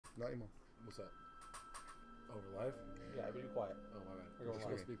Not anymore. What's that? Oh, we're live? Yeah, everybody be quiet. Oh, my bad. We're going We're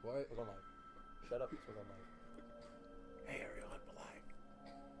supposed to be quiet? We're going live. Shut up, we're going live. Hey, everyone, we're live.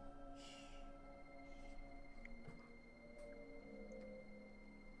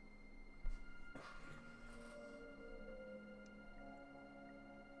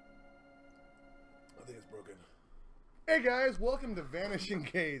 I think it's broken. Hey guys, welcome to Vanishing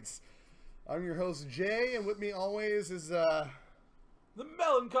Gates. I'm your host Jay, and with me always is The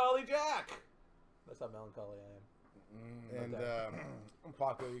melancholy Jack! That's how melancholy I am. and I'm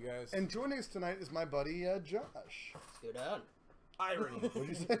popular, you guys. and joining us tonight is my buddy Josh. Scoot on. Irony. What'd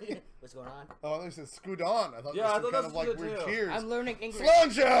you say? What's going on? Oh, I said scoot on. I thought Yeah, I this was thought kind of that's like what weird you do. cheers. I'm learning English.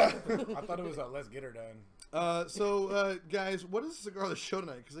 Slanja! I thought it was let's get her done. So guys, what is the cigar of the show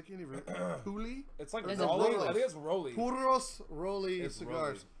tonight? Because I can't even. Puli? It's like Is it Rolly. Rolly? I think it's Rolly. Puros Rolly It's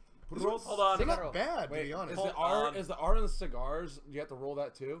cigars. Puros. Hold on. They're Cigar. not bad, to Wait, be honest. is the Hold R on. is the R in the cigars? You have to roll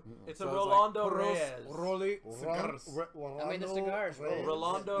that too. It's So a like Rolando Puros, Reyes. Rolly cigars. I mean, the cigars roll.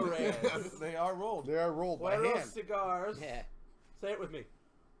 Rolando Reyes. They are rolled. They are rolled by Pueros hand. cigars. Yeah. Say it with me.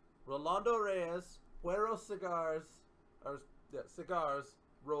 Rolando Reyes. Pueros cigars. Or, yeah, cigars.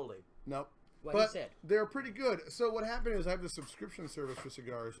 Rolly. Nope. What But he said. they're pretty good. So what happened is I have the subscription service for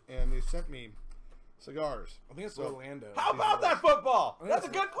cigars, and they sent me cigars. I think it's So- Orlando. How about that football? That's a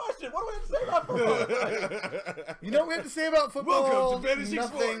good question. What do we have to say about football? You know what we have to say about football? Welcome to Vanishing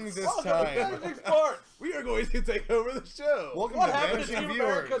Nothing Sports. this Welcome to time. Vanishing Sports. We are going to take over the show. Welcome What to happened to Vanishing Team Viewers.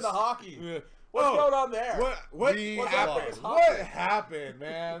 America in the hockey? Yeah. What's Oh, going on there? What We happened? lost. What happened,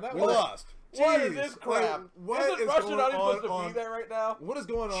 man? That We was lost. What is Jeez, this crap? like, what Isn't is Russia going not even supposed to on be there right now? What is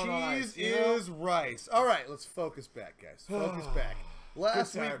going on? Cheese ice, you know? is rice. All right, let's focus back, guys. Focus back.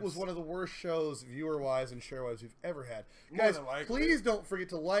 Last Good week times. was one of the worst shows, viewer-wise and share-wise, we've ever had. More Guys, than likely. please don't forget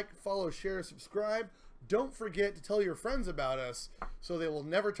to like, follow, share, subscribe. Don't forget to tell your friends about us so they will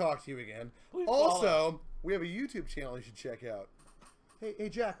never talk to you again. Please Also, follow. we have a YouTube channel you should check out. Hey,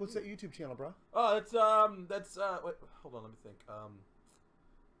 Jack, what's that YouTube channel, bro? Oh, that's wait, hold on, let me think.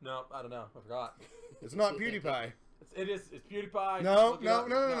 No, I don't know. I forgot. It's not PewDiePie. It's PewDiePie. No, Look it no, up.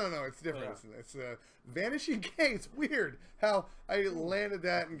 no, no, no, no. It's different. Yeah. It's Vanishing Gates. Weird how I landed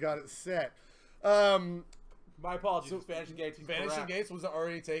that and got it set. My apologies. It's Vanishing Gates. He's Vanishing correct. Gates was it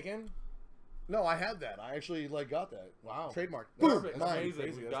already taken? No, I had that. I actually got that. Wow. Trademark. Perfect. Boom. Mine. Amazing.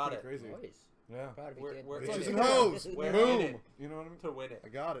 Crazy. We That's got pretty it. crazy. Boys. Yeah. Proud of you, We're- kid. we're- Bitches It's and like- hoes. We're Boom. in it You know what I mean? to win it. I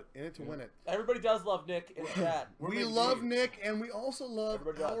got it. In it to win it. Everybody does love Nick in chat. We making love games. Nick, and we also love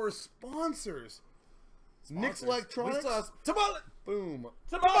Everybody does. our sponsors. Nick's Sponsors. Electronics. We still have Tamale. Boom.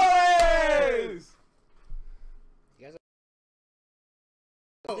 Tamales! You guys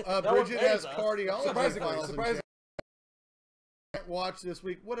Oh, No one Bridget pays has us. cardiology Surprisingly, files in surprisingly. chat. Can't watch this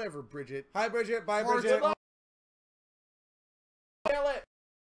week. Whatever, Bridget. Hi, Bridget. Bye, Hearts Bridget. alive. Kill it.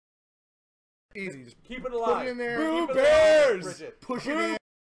 Easy. Just Keep it alive. put it in there. Boo Keep it Bears! alive, Bridget. Push it in.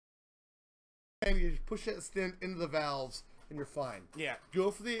 And you just push that stent into the valves, and you're fine. Yeah.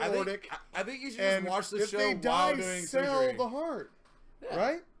 Go for the I aortic. think, I think you should and just watch the if show they die, while doing sell surgery. the heart. Yeah.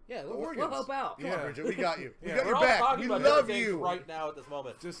 Right? Yeah, The we'll organs. help out. Come Yeah. on, Bridget. We got you. We Yeah. got We're your all back. talking We about love different things you. right now at this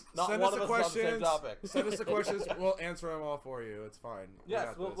moment. Just Not send one us of the us is on the same questions. topic. Send us the questions. We'll answer them all for you. It's fine. We Yes,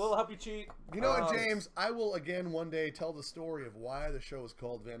 got we'll, this. we'll help you cheat. You know what, James? I will again one day tell the story of why the show is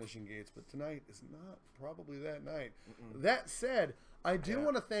called Vanishing Gates, but tonight is not probably that night. That said, I do Yeah.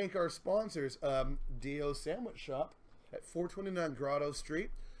 want to thank our sponsors, Dio Sandwich Shop at 429 Grotto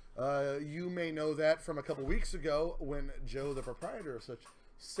Street. You may know that from a couple weeks ago when Joe, the proprietor of such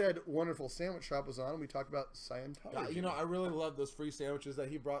said wonderful sandwich shop, was on. We talked about Scientology. You know, I really love those free sandwiches that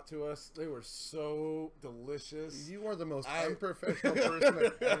he brought to us. They were so delicious. You are the most I- unprofessional person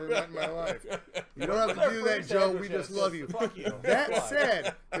I've ever met in my life. You don't have to They're do free that, Joe. We sandwiches. just love you. Fuck you. That Why?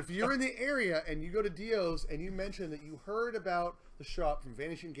 said, if you're in the area and you go to Dio's and you mention that you heard about the shop from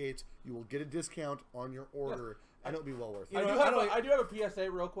Vanishing Gates, you will get a discount on your order, and it'll be well worth it. I You do, know, have I do have a PSA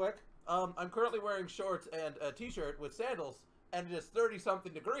real quick. I'm currently wearing shorts and a t-shirt with sandals, and it is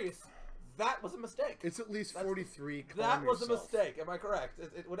 30-something degrees. That was a mistake. It's at least 43. That Calm was a yourself. mistake. Am I correct?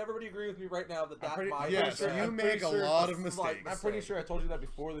 Would everybody agree with me right now that that pretty- might Yes, be you I'm make pretty a sure lot of it's like- mistakes. I'm pretty sure I told you that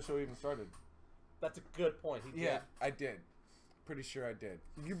before the show even started. That's a good point. He Yeah, did. I did. Pretty sure I did.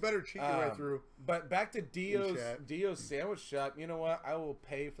 You better cheat your way through. But back to chat. Dio's sandwich shop. You know what? I will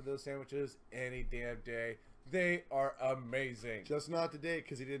pay for those sandwiches any damn day. They are amazing. Just not today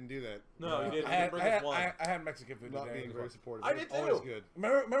because he didn't do that. No, he didn't. I He had, didn't bring I, us had, one. I had Mexican food Not today. being very supportive. I did too. Always good.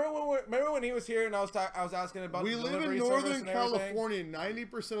 Remember when he was here and I was asking about We the live in delivery Northern service and everything? California.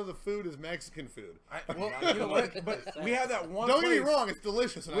 90% of the food is Mexican food. Well, you know what? But we have that one. Don't place, get me wrong; it's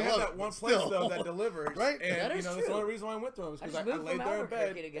delicious, and We I have love that it, one but place still. though that delivers, Right? And That is that's the true. only reason why I went to him is I because just I moved laid from there in bed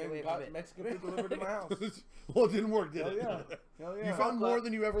Albuquerque to get away and from got it. Mexican food delivered to my house. Well, it didn't work, did Hell it? yeah! Hell yeah! You found more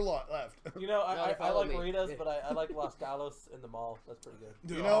than you ever left. You know, No, they I like follow me. burritos, but I like Los Galos in the mall. That's pretty good.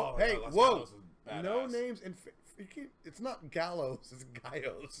 Dude, You know, oh, hey, Las whoa! Galos is badass. No names and you can't, it's not Gallos, it's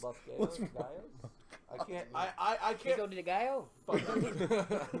Gallos. Los What's Galos, wrong? Gallos? I can't. I You can't. go to the Gallo?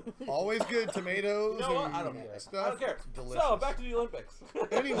 Always good tomatoes. You know what? and I don't care. Stuff. I don't care. It's delicious. So back to the Olympics.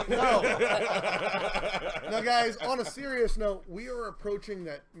 Anyway, no. Now, guys, on a serious note, we are approaching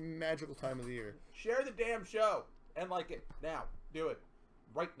that magical time of the year. Share the damn show and like it now. Do it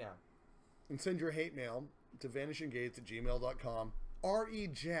right now. And send your hate mail to vanishinggates@gmail.com.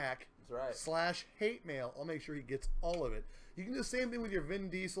 REJack That's right. /hate mail. I'll make sure he gets all of it. You can do the same thing with your Vin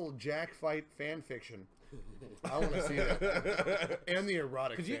Diesel Jack fight fan fiction. I want to see that. And the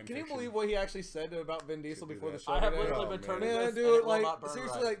erotic Can fan you fiction. believe what he actually said about Vin Diesel do before the that. show? I have today? literally Oh, been man. turning Yeah, this, and dude, it will like not burn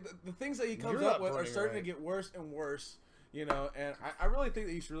seriously, right. like the things that he comes You're up not with are burning starting right. to get worse and worse. You know, and I really think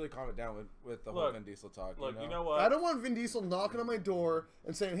that you should really calm it down with the whole Look, Vin Diesel talk. Look, you you know, know what? I don't want Vin Diesel knocking on my door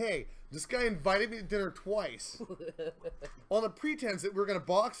and saying, hey, this guy invited me to dinner twice on the pretense that we're going to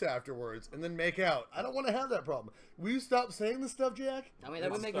box afterwards and then make out. I don't want to have that problem. Will you stop saying this stuff, Jack? I mean,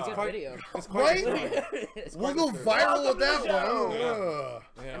 that would make a It's good quite- video. it's Right? It's We'll quite go the truth. viral with that Welcome to the one. show.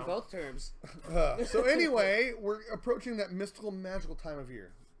 you In know? both terms. So anyway, we're approaching that mystical, magical time of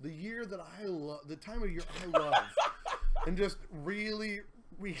year. The year that I love, the time of year I love, and just really,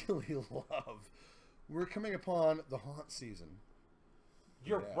 really love. We're coming upon the haunt season.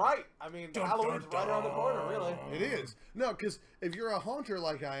 You're Yeah. right. I mean, Dun, Halloween's dun, right around the corner, really. It is. No, because if you're a haunter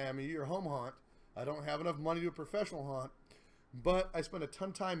like I am, and you're a home haunt, I don't have enough money to do a professional haunt, but I spend a ton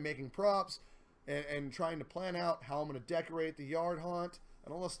of time making props and trying to plan out how I'm going to decorate the yard haunt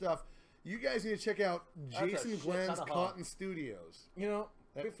and all this stuff. You guys need to check out That's a Jason shit ton Glenn's of haunt. Cotton Studios. You know,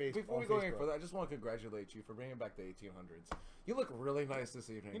 That before on we go any Facebook. further, I just want to congratulate you for bringing back the 1800s. You look really nice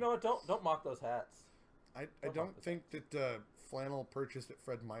this evening. You know what? Don't mock those hats. I don't think that flannel purchased at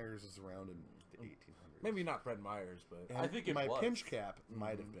Fred Meyer's is around in the 1800s. maybe not Fred Meyers, but And I think it my was. pinch cap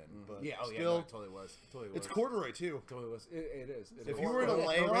might have been, but yeah, oh yeah, still, no, it totally was. Totally was. it's corduroy too. Totally was. It is. It If is. you were to No-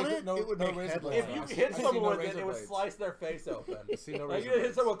 lay no on razor- it, no- it would no make razor headlines. blades. If you I see- hit I see someone no with it, razor it would blades. slice their face open. I see no Like razor you hit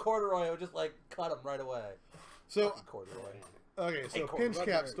blades. someone with corduroy, it would just like cut them right away. So Fucking corduroy. okay, so Acorn, pinch right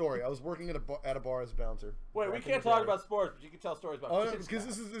cap there. story. I was working at a bar as a bouncer. Wait, we back in can't the talk day. about sports, but you can tell stories about. Oh no, pinch because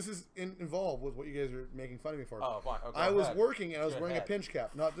caps. this is involved with what you guys are making fun of me for. Oh, fine. Okay, I go was ahead. working and I was Go wearing a ahead. pinch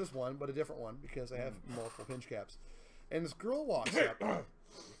cap, not this one, but a different one because I have multiple pinch caps. And this girl walks up,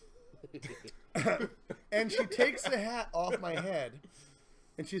 and she takes the hat off my head,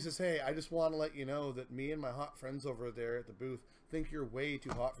 and she says, "Hey, I just want to let you know that me and my hot friends over there at the booth think you're way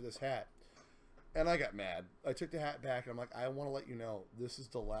too hot for this hat." And I got mad. I took the hat back, and I'm like, "I want to let you know this is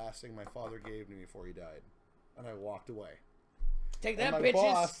the last thing my father gave me before he died," and I walked away. Take And that, my bitches.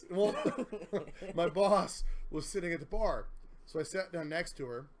 boss, well, my boss was sitting at the bar, so I sat down next to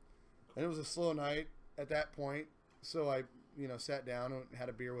her, and it was a slow night at that point. So I, sat down and had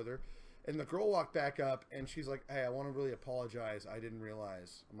a beer with her, and the girl walked back up, and she's like, "Hey, I want to really apologize. I didn't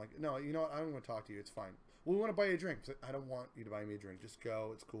realize." I'm like, "No, you know what? I don't want to talk to you. It's fine. Well, we want to buy you a drink." I said, "I don't want you to buy me a drink. Just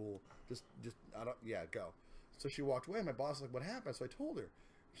go. It's cool. Just, yeah, go." So she walked away. My boss was like, "What happened?" So I told her.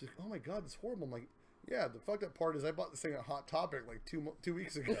 She's like, "Oh my God, that's horrible." I'm like, "Yeah, the fucked up part is I bought this thing at Hot Topic like 2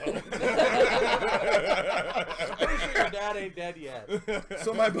 weeks ago." I'm pretty sure your dad ain't dead yet.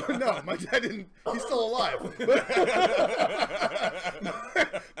 So my dad didn't. He's still alive.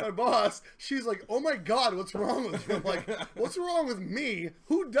 My boss, she's like, "Oh my God, what's wrong with you?" I'm like, "What's wrong with me?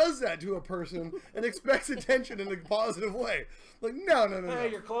 Who does that to a person and expects attention in a positive way?" Like, no. Hey,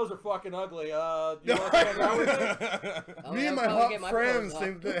 your clothes are fucking ugly. You want to hang out with me? Oh, Me yeah, and I'll my probably hot get my friends clothes off.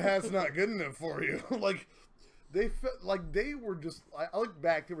 think that hat's not good enough for you. Like, they felt like they were just. I look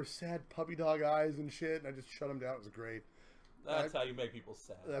back, they were sad puppy dog eyes and shit, and I just shut them down. It was great. That's how you make people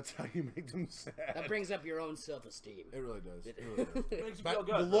sad. That's how you make them sad. That brings up your own self-esteem. It really does. It really does. It makes you feel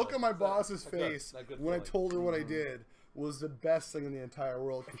good. The look really. on my It's boss's that good- face that good when I feeling. told her what I did was the best thing in the entire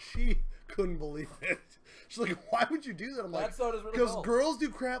world because she couldn't believe it. She's like, "Why would you do that?" I'm like, That soda's really "Because cold." girls do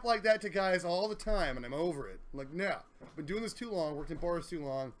crap like that to guys all the time, and I'm over it." I'm like, "No, I've been doing this too long, worked in bars too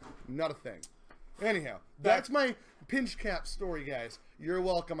long, not a thing." Anyhow, that's my pinch cap story, guys. You're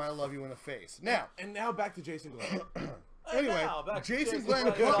welcome. I love you in the face. Now, And now back to Jason Glenn. Anyway, now, back to Jason Jason Glenn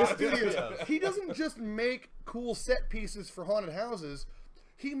Glenn Cotton Cotton Studios. Studios. He doesn't just make cool set pieces for haunted houses.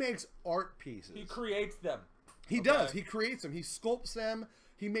 He makes art pieces. He creates them. He does. He creates them. He sculpts them.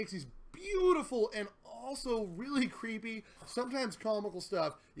 He makes these beautiful and also really creepy, sometimes comical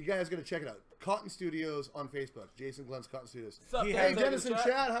stuff. You guys got to check it out. Cotton Studios on Facebook. Jason Glenn's Cotton Studios. Sup, Hey, guys? Dennis and Chat?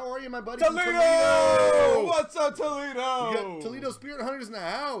 Chad, how are you, my buddy? from Toledo! What's up, Toledo? We got Toledo Spirit Hunters in the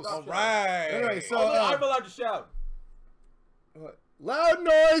house. All right. Anyway, so I'm allowed to shout. loud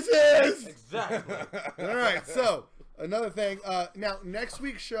noises. Exactly. All right, so another thing. Now, next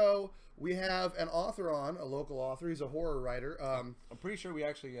week's show, we have an author on, a local author. He's a horror writer. I'm pretty sure we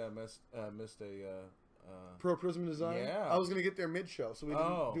actually missed a. Pro Prism Design. Yeah. I was gonna get there mid-show, so we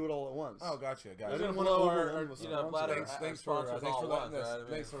didn't do it all at once. Oh, gotcha. I didn't We're want gonna to blow overwhelm our, with you know, sponsors. bladder Thanks for sponsors letting all us. once, right? I mean,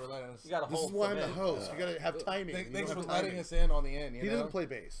 Thanks for letting us. You got a This whole is why I'm the submit. host. You gotta have timing. You Thanks don't for have letting timing. us in on the end. He doesn't play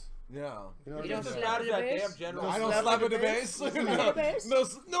bass. No. You know what You I don't mean? slap Not at the that bass? damn general. I don't slap slap at at the the bass? bass. Slap at the bass?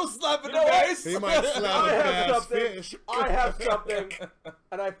 No slap at You the know what? bass. He might slap I a have bass something. fish. I have something,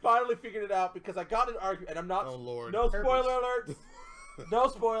 and I finally figured it out because I got an argument, and I'm not. Oh, Lord. No spoiler alerts. No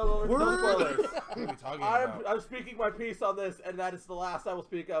spoiler alerts. No spoilers. What are we talking about? I'm speaking my piece on this, and that is the last I will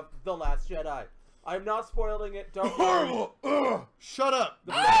speak of, The Last Jedi. I'm not spoiling it. Don't worry. Shut up.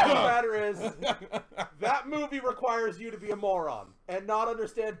 The fact of the matter is, that movie requires you to be a moron and not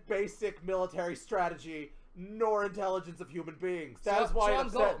understand basic military strategy nor intelligence of human beings. That is why it I'm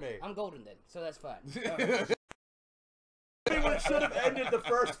upset gold. me. I'm golden then, so that's fine. It should have ended the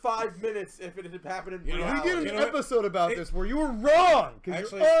first 5 minutes if it had happened in You know, We reality. did an You know what? episode about this where you were wrong because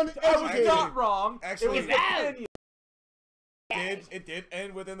Actually, you're I was uneducated. not wrong. Actually, it was the opinion. It did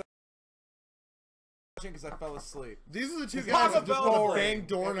end within the because I fell asleep. These are the two It's guys that not just about bang it.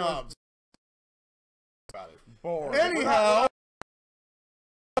 doorknobs. Bored. Anyhow,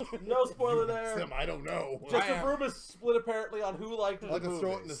 No spoiler there. Tim, I don't know. Just the room is split apparently on who liked I'd like the to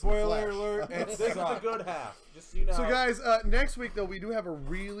throw it in movie. the Spoiler flash. alert. This is the good half. Just so you know. So guys, next week though we do have a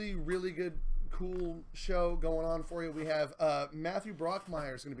really, really good, cool show going on for you. We have Matthew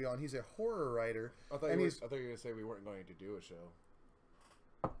Brockmeyer is going to be on. He's a horror writer, I thought and you he's were going to say we weren't going to do a show.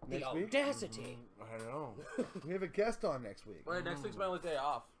 The next week. audacity. I don't know. We have a guest on next week. Right, next week's my only day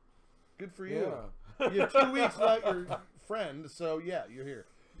off. Good for you. Yeah. You have 2 weeks without your friend, so yeah, you're here.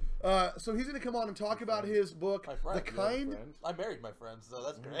 So he's going to come on and talk about his book, My friend. The Kind. Friend. I married my friend, so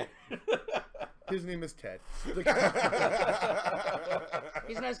that's great. His name is Ted. He's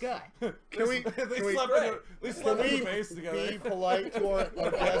a nice guy. Can we? They Can we? slept in the, they Can slept in we the base be together. polite to our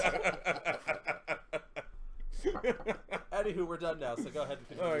guest? Anywho, we're done now, so go ahead and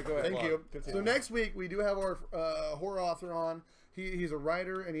continue. All right, go ahead. Thank you. Continue. So next week we do have our horror author on. He's a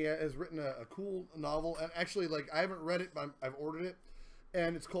writer and he has written a cool novel. And actually, like I haven't read it, but I've ordered it,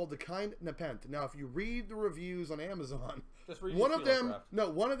 and it's called The Kind Nepent. Now, if you read the reviews on Amazon, Just read one your of them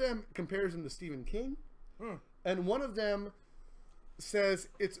Philocraft. one of them compares him to Stephen King, and one of them says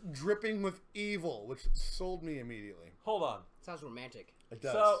it's dripping with evil, which sold me immediately. Hold on. Sounds romantic. It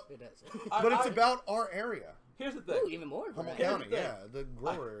does, So, It does. but it's about our area, Here's the thing. Ooh, even more. Humboldt romantic. County, the thing. yeah, the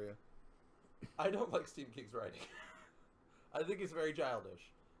Grover area. I don't like Stephen King's writing. I think it's very childish.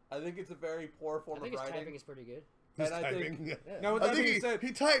 I think it's a very poor I form think of his writing. typing is pretty good. And I think Typing. Now, with I that think being said,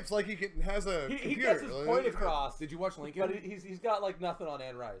 he types like has a he computer. gets his point across, did you watch Lincoln? but he's got like nothing on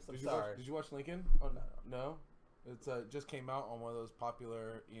Anne Rice. I'm Did you sorry. watch? Did you watch Lincoln? Oh no. It's just came out on one of those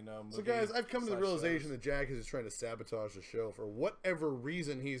popular, movie. So guys, I've come to the slash realization shows. that Jack is just trying to sabotage the show for whatever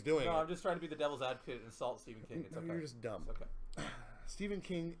reason he's doing No, it. I'm just trying to be the devil's advocate and insult Stephen King. It's No, okay. you're just dumb. It's okay. Stephen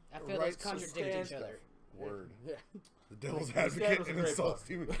King I feel those writes contradict each stand other. word. The devil's Stand advocate was a and great insult book.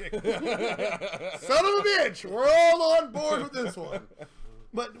 Stephen King. Son of a bitch! We're all on board with this one.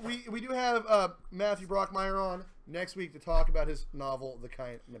 But we do have Matthew Brockmeyer on next week to talk about his novel, The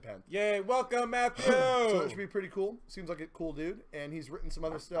Kind Nepent. Yay! Welcome, Matthew. So it should be pretty cool. Seems like a cool dude, and he's written some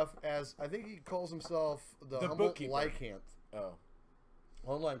other stuff as I think he calls himself the Humboldt bookkeeper. Lycanth Oh.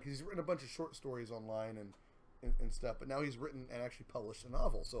 online because he's written a bunch of short stories online and stuff. But now he's written and actually published a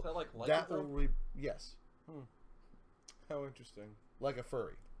novel. So Is that like that will lycanthrope? yes, How interesting. like a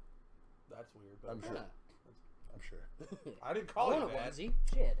furry. That's weird. But I'm sure. Yeah. I'm sure. I didn't I call want it a that. onesie.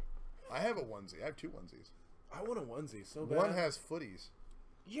 Shit. I have a onesie. I have 2 onesies. I want a onesie so bad. One has footies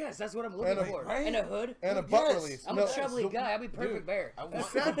Yes, that's what I'm looking And a- for. right? And a hood. and a Yes. butt release. I'm No, a chubbly the- guy. I'll be perfect bear. I The want-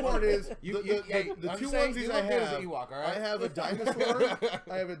 sad part is the I'm 2 saying onesies you I look good as have. an Ewok, all right? I have a dinosaur.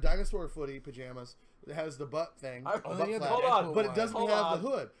 I have a dinosaur footy pajamas that has the butt thing. I- the oh, butt yeah, the flap, Hold on. but it doesn't Hold have on. the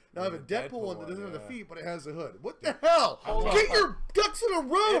hood. Now I have a Yeah, the Deadpool one Deadpool that doesn't one, have the yeah. feet, but it has the hood. What the hell? Hold Get on. your ducks in a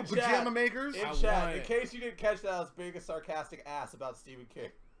row, In chat. pajama makers. In I chat, want in it. case you didn't catch that, I was being a sarcastic ass about Stephen King.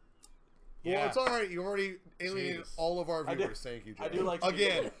 Well, Yeah. it's all right. You already alienated Jeez. all of our I do- viewers. Thank you, Joe. I do like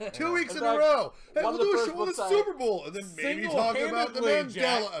again. Speed. 2 weeks in a fact, row. Hey, one we'll of the do a first show on the books I- Super Bowl, and then maybe talk about the Single-handedly,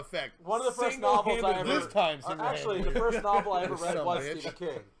 Mandela Jack. effect. One of the first novels I ever This time, actually, the first novel I ever You read son was of a bitch. Stephen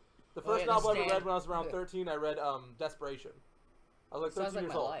King. The Oh, first yeah, novel I The ever read Stand. when I was around Yeah. 13, I read Desperation. I was like Sounds 13 like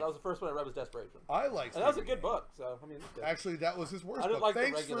years my old. life. That was the first one I read was Desperation. I like. And that was a Stephen good King. book, so, I mean, it's good. Actually, that was his worst I didn't book. like The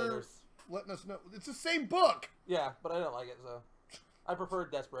Thanks Regulators. for letting us know. It's the same book. Yeah, but I didn't like it, so. I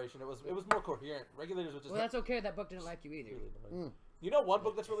preferred Desperation. It was more coherent. Regulators was just Well, that's okay. That book didn't like you either. really annoying. You know one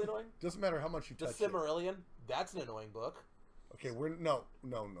book that's really annoying? Doesn't matter how much you The touch it. Cimmerillion. That's an annoying book. Okay, we're no.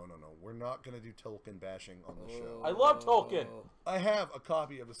 We're not gonna do Tolkien bashing on the show. I love Tolkien. I have a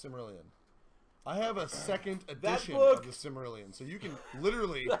copy of the Cimmerillion. I have a second edition book- of the Cimmerillion, so you can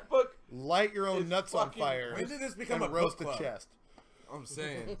literally That book. light your own is nuts on fucking- fire. When did this become and a roast book the club? chest? I'm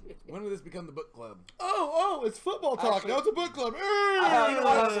saying, when will this become the book club? Oh, it's football talk. Actually- now it's a book club. Speaking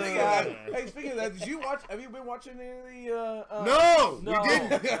of that, hey, speaking of that, did you watch? Have you been watching any of the? No, No, we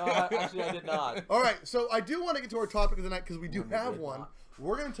didn't. actually, I did not. All right, so I do want to get to our topic of the night because we do have did one. not.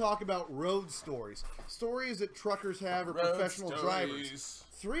 We're going to talk about road stories, stories that truckers have or Road professional stories. drivers.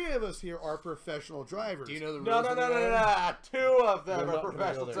 3 of us here are professional drivers. Do you know the rules? No. of the road? 2 of them We're are not gonna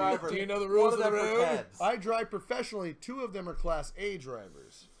professional go there. drivers. Do you know the One rules of of the them road? pretends. I drive professionally. 2 of them are Class A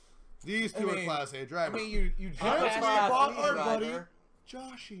drivers. These 2 I are mean- Class A drivers. I mean, you And I'm that's a why I Class bought B our buddy driver.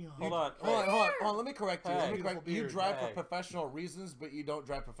 Joshy on. Hold on. Hold on. Let me correct you. Hey. Let me Beautiful correct you. You beard. drive Hey. for professional reasons, but you don't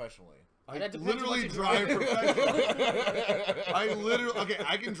drive professionally. I That depends on literally what you drive drive. professionally. I literally, okay,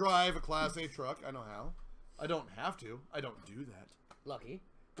 I can drive a Class A truck. I know how. I don't have to. I don't do that. Lucky.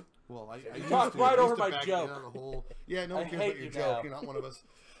 Well, I You used talked to. right I over used to my back joke. down the whole, yeah, no I one cares hate about your you joke. now. You're not one of us.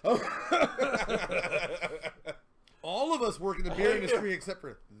 All of us work in the beer industry except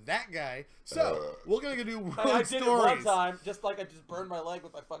for that guy. So, we're going to do road I did stories. it one time, just like I just burned my leg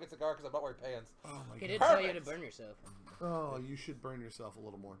with my fucking cigar because I'm not wearing pants. Oh, my He God. did tell you to Perfect. burn yourself. Oh, you should burn yourself a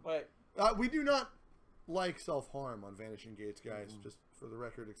little more. Wait, We do not like self-harm on Vanishing Gates, guys, just for the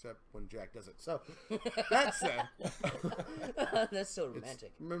record, except when Jack does it. So, that said, That's so it's-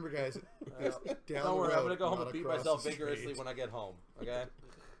 romantic. remember, guys, it's down don't the worry, road, I'm gonna go home not and beat across myself the vigorously street. when I get home. Okay?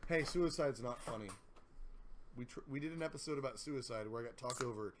 Hey, suicide's not funny. We did an episode about suicide where I got talked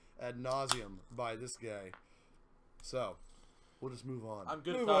over ad nauseum by this guy. So, we'll just move on. I'm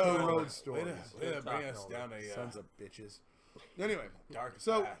good Move at talking on. about road it. stories. Way to bring Talk us over. down a Sons of bitches. Anyway, dark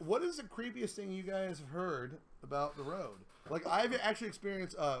so path. what is the creepiest thing you guys have heard about the road? Like, I've actually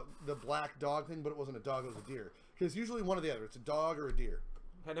experienced the black dog thing, but it wasn't a dog, it was a deer. Because usually one or the other. It's a dog or a deer.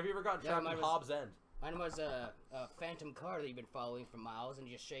 And have you ever gotten Yeah, trapped mine in was- Hobbs End? Mine was a phantom car that you've been following for miles, and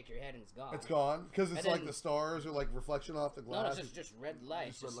you just shake your head and it's gone. It's gone. Because it's And like then- the stars or like reflection off the No, glass. no, it's just red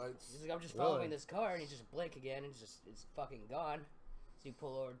lights. Just red lights. It's like, I'm just Really? following this car, and you just blink again, and it's fucking gone. So you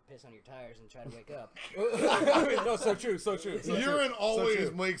pull over, piss on your tires, and try to wake up. I mean, no, so true. Urine always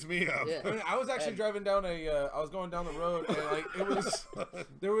true. wakes me up. Yeah. I mean, I was actually And- driving down I was going down the road, and like it was,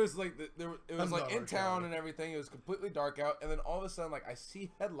 there was like it was I'm like not in our town guy. and everything. It was completely dark out, and then all of a sudden, like I see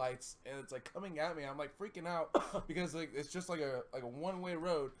headlights, and it's like coming at me. I'm like freaking out because like it's just like a one-way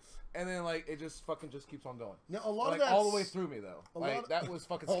road, and then like it just fucking just keeps on going. Now, a lot Like of that all the way through me though. a lot Like of- that was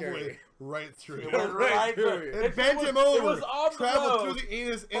fucking all the scary. way right through. It was Right right through there. you. It bent him over. It was on the traveled road. through the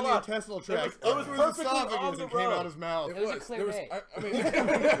anus and Hold the on. intestinal It tract. was up perfectly through his on esophagus the and came road. out his mouth. It was a clear day. I mean,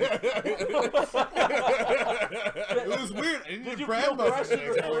 It was weird. I didn't Did eat you bread feel muffin fresh the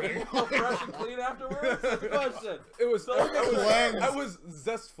and next morning. fresh and clean afterwards? That's the question. it was. Cleansed. I was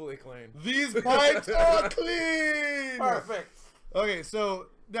zestfully clean. These pipes are clean. Perfect. Okay, so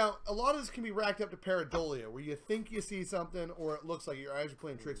now a lot of this can be racked up to pareidolia, where you think you see something, or it looks like your eyes are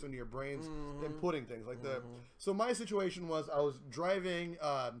playing tricks on your brains and putting things like that. So my situation was I was driving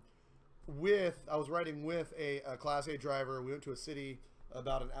I was riding with a Class A driver. We went to a city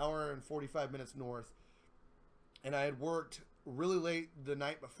about an hour and 45 minutes north, and I had worked really late the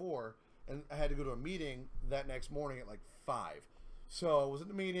night before, and I had to go to a meeting that next morning at like 5. So I was at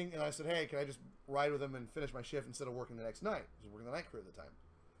the meeting, and I said, hey, can I just ride with him and finish my shift instead of working the next night? I was working the night crew at the time.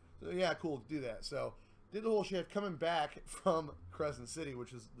 So yeah, cool, do that. So did the whole shift, coming back from Crescent City,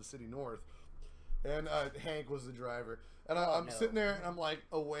 which is the city north, and Hank was the driver. And I'm no. sitting there, and I'm like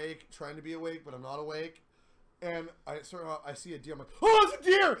awake, trying to be awake, but I'm not awake. And I see a deer. I'm like, oh, it's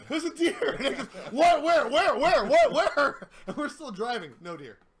a deer! There's a deer! And I goes, what? Where? And we're still driving. No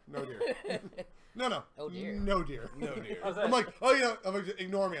deer. No deer. No. Oh, dear. No deer. No dear. I'm like, oh, yeah. I'm like,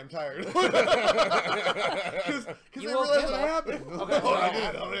 ignore me. I'm tired. Because I You woke realized him it up. happened. Okay, Oh, I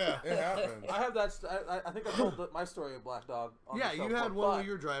so- did. Oh, yeah. It happened. I have that. I think I told my story of Black Dog. On Yeah, the show you had before, one where but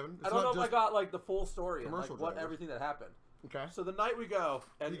you were driving. It's I don't know not if I just got like the full story and like commercial what drivers. everything that happened. Okay. So the night we go,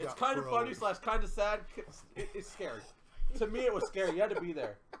 and You it's got kind of funny probed. / kind of sad. It's scary. To me, it was scary. You had to be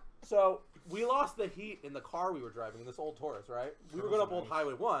there. So we lost the heat in the car we were driving in this old Taurus, right? We were going up Old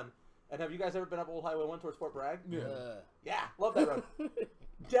Highway 1. And have you guys ever been up Old Highway 1 towards Fort Bragg? Yeah, love that road.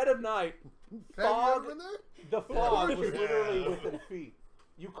 Dead of night, Have you fog. ever been there? The fog was Yeah. literally within feet.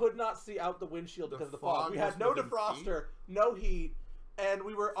 You could not see out the windshield because of the fog. fog We was had no within defroster, no heat, and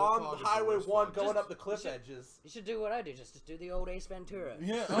we were Foot on fog is the Highway worst 1 fog. going Just- up the cliff you should- edges. You should do what I do. Just do the old Ace Ventura.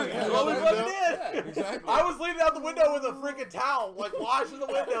 Yeah. Oh, yeah. Well, we Yeah. fucking did. Yeah. Exactly. I was leaning out the window with a freaking towel, like washing the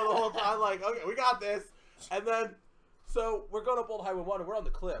window the whole time, like, okay, we got this. And then, so we're going up Old Highway 1, and we're on the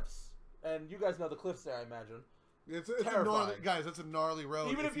cliffs. And you guys know the cliffs there, I imagine. It's Terrifying. gnarly, guys. It's a gnarly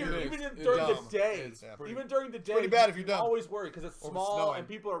road. Even if you're you're, is. even It's during dumb. the day, It's pretty- even during the day, pretty bad if you're dumb. always worry because it's Or small snowing. and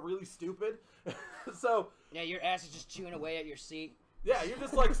people are really stupid. So Yeah, your ass is just chewing away at your seat. yeah, you're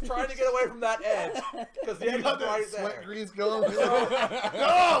just like trying to get away from that edge because the You edge got is that right sweat there. grease going.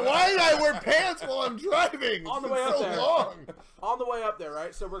 Oh, why did I wear pants while I'm driving? On the It's way been up so there. long. On the way up there,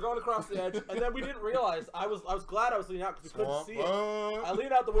 right? So we're going across the edge, and then we didn't realize. I was glad I was leaning out because we couldn't see it. I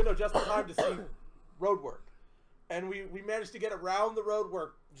leaned out the window just in time to see road work. And we managed to get around the road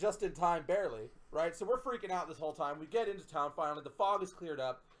work just in time, barely, right? So we're freaking out this whole time. We get into town finally. The fog is cleared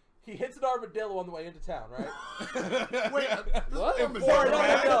up. He hits an armadillo on the way into town, right? Wait, What? this is Or an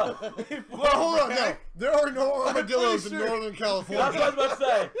bad. armadillo. Well, hold on. No, there are no armadillos in pretty sure- Northern California. That's what I was about to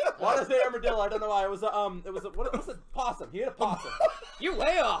say. Why did I say armadillo? I don't know why. It was a what was it? Possum. He hit a possum. You're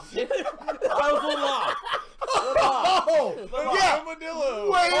way off, dude. I was a little off. Oh, yeah.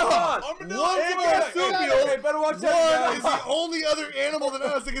 Armadillo. Way Hold off. on. Armadillo. One's It a gets- marsupial. okay, better watch One that. is the only other animal that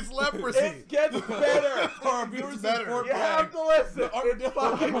knows that gets leprosy. It gets better. For our viewers in better. Fort You have Bragg, to listen. the It armadillo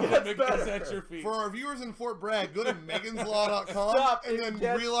fucking gets is at better. your feet. For our viewers in Fort Bragg, go to meganslaw.com Stop, and it then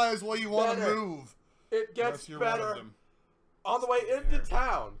gets realize why you want to better. move. It Unless gets you're one of better. them. On the way into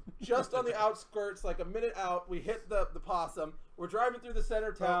town, just on the outskirts, like a minute out, we hit the possum. We're driving through the center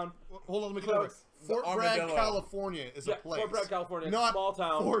of town. Hold on, let me No, clarify. it's Fort the Bragg, armadillo. California is Yeah, a place. Fort Bragg, California. It's a Not small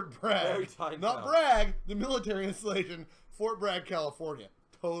town. Fort Bragg. Very tiny Not town. Bragg, the military installation. Fort Bragg, California.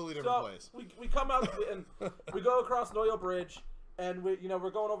 Totally different So place. we come out and we go across Noyo Bridge, and we're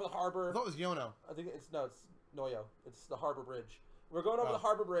going over the harbor. I thought it was Yono. I think it's Noyo. It's the Harbor Bridge. We're going over Oh. the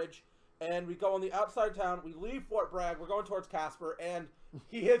Harbor Bridge, and we go on the outside of town. We leave Fort Bragg. We're going towards Casper, and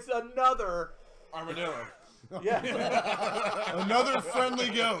he hits another. Armadillo. Yeah, Another friendly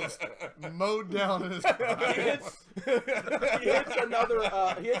ghost mowed down in his he car. hits. He hits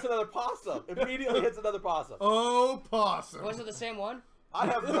another. He hits another possum. Immediately hits another possum. Oh, possum. Was it the same one? I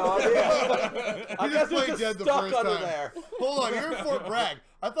have no idea. I You guess just it's played just dead the stuck first under time. there. Hold on, you're in Fort Bragg.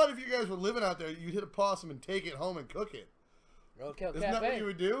 I thought if you guys were living out there, you'd hit a possum and take it home and cook it. Roadkill Isn't that what Cafe. you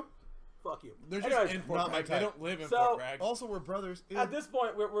would do? Fuck you. They're just Anyways, in Fort not my Bragg. They type. don't live in So- Fort Bragg. Also, we're brothers. Ew. At this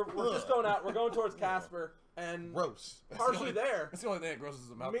point, we're just going out. We're going towards Casper, and Gross. partially there, That's the only thing that grosses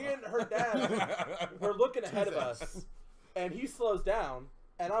them out. me and her dad were looking ahead of us, and he slows down,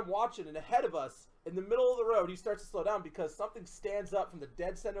 and I'm watching, and ahead of us, in the middle of the road, he starts to slow down because something stands up from the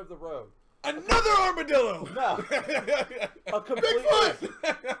dead center of the road. Another armadillo. No, a completely,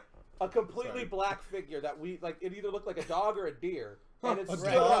 Bigfoot! a completely Sorry. black figure that we like. It either looked like a dog or a deer, and it A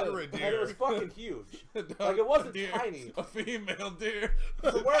stood dog up, or a and deer? it was fucking huge. A dog, Like, it wasn't deer, tiny. A female deer.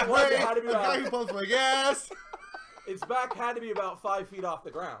 So where it was, it had to be a guy about, who pumps my gas. its back had to be about 5 feet off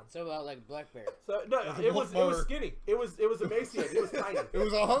the ground. So about like Black Bear. So no, a it was motor. skinny. It was emaciated. It was tiny. It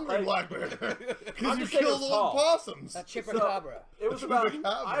was a hungry Like- black bear. Because I'm you just saying it killed was old tall. possums. That So- Chupacabra. It was A about.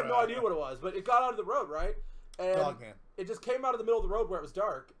 chupacabra. I have no idea what it was, but it got onto the road, right? And Dogman. it just came out of the middle of the road where it was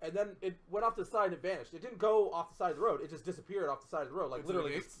dark, and then it went off to the side and it vanished. It didn't go off the side of the road. It just disappeared off the side of the road, like Into the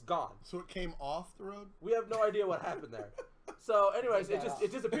literally gates? just gone. So it came off the road? We have no idea what happened there. So, anyways, He got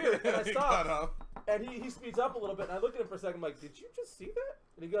it disappeared, and I He stopped. got off. And he speeds up a little bit, and I look at him for a second. I'm like, "Did you just see that?"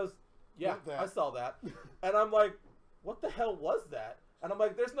 And he goes, "Yeah, What that? I saw that." And I'm like, "What the hell was that?" And I'm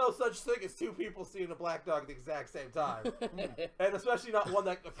like, "There's no such thing as two people seeing a black dog at the exact same time, and especially not one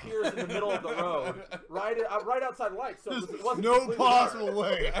that appears in the middle of the road, right outside lights." So it wasn't No completely possible dark.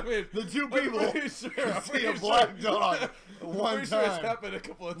 way. I mean, The two I'm people pretty sure. can I'm see pretty a black sure. dog at one Pretty sure it's time. happened a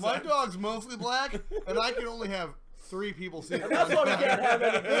couple of My times. dog's mostly black, and I can only have 3 people see it. And that's why we can't have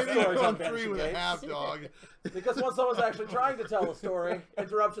any good Maybe stories on on 3 Vanishing with a Gates. half dog. Because when someone's actually trying to tell a story,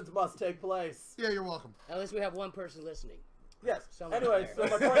 interruptions must take place. Yeah, you're welcome. Oh, At least we have one person listening. Yes. Somewhere Anyways, out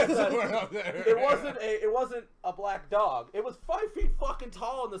so there. my point is that Somewhere out there. it wasn't a black dog. It was 5 feet fucking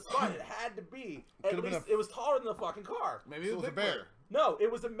tall in the spine. It had to be. At Could've been least a- it was taller than the fucking car. Maybe So it was a Bigfoot. bear. No, it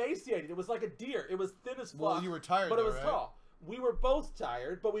was emaciated. It was like a deer. It was thin as fuck. Well, you were tired but it though, was right? tall. we were both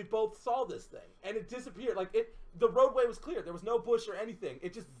tired, but we both saw this thing, and it disappeared. Like the roadway was clear. There was no bush or anything.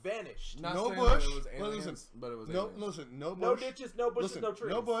 It just vanished. Not No saying bush. that it was Well, aliens, listen, but it was no, aliens. listen, no bush. No ditches, no bushes, Listen, no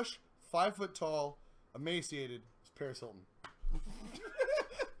trees. no bush. 5 foot tall, emaciated. It's Paris Hilton.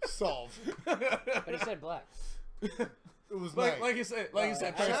 Solved. But he said black. It was Like you said, Paris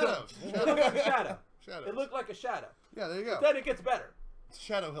shadow. Hilton. It looked like a shadow. Shadow. It looked like a shadow. Yeah, there you go. Then it gets better.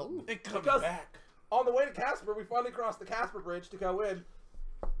 Shadow Hilton. It comes Because back. on the way to Casper, we finally crossed the Casper Bridge to go in.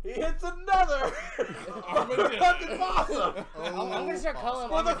 He hits another fucking possum. I'm gonna start calling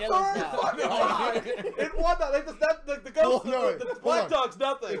them For the armadillos third now. fucking time. It won that. Like, the ghost, Oh, no, the hold black on. dog's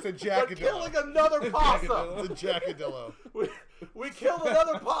nothing. It's a But jackadillo. killing another possum. The jackadillo. We killed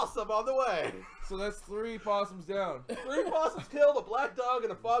another possum on the way. So that's 3 possums down. 3 possums killed, a black dog,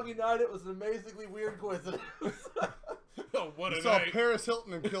 and a foggy night. It was an amazingly weird coincidence. Oh, what I saw Paris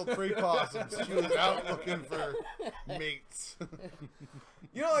Hilton and killed 3 possums. She was out looking for mates.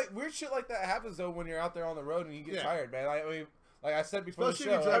 You know, like weird shit like that happens though when you're out there on the road and you get Yeah. tired, man. I mean, like I said before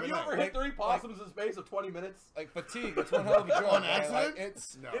Especially the if show, you're Have driving you ever night. hit 3 possums in the space of 20 minutes? like fatigue. It's one hell of a drug. On man. accident? Like,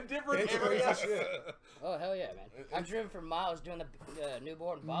 it's No. In different it's areas. crazy shit. Oh hell yeah, man! I've driven for miles doing the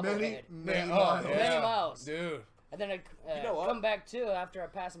newborn Many, bobblehead, many Oh, miles. yeah. many miles, Dude. and then I You know what? come back too after I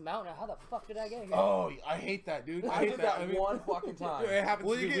pass a mountain. How the fuck did I get here? Oh, I hate that, dude. I hate did that I mean, one fucking time. Dude, it happens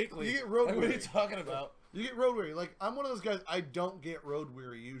Well, to you me get- weekly. you get road Like, what are you rage. talking about? You get road weary. Like, I'm one of those guys, I don't get road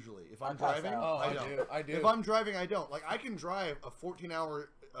weary usually. If I'm pass driving, out. Oh, I don't. I do. If I'm driving, I don't. Like, I can drive a 14-hour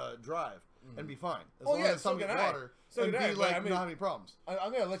drive and be fine. As Oh, long yeah, as so some can get I. water So and can I, be but like, I mean- not have any problems.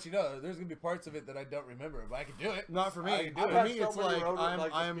 I'm gonna let you know. There's gonna be parts of it that I don't remember, but I can do it. Not for me. I can do For it. I've me, had it's so many like, road like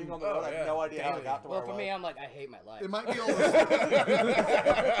just I'm being on the road. I yeah. have no idea how I Daily. got to where Well, for I me, was. I'm like I hate my life. it might be all the,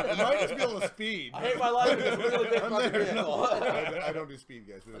 it might just be all the speed. I hate my life because it's a really big I'm fucking there. vehicle. No, I don't do speed,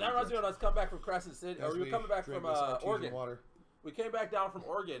 guys. We don't That do reminds me drugs. when I was coming back from Crescent City, or As we were coming back drink from this artesian Oregon. water. We came back down from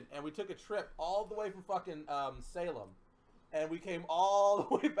Oregon, and we took a trip all the way from fucking Salem, and we came all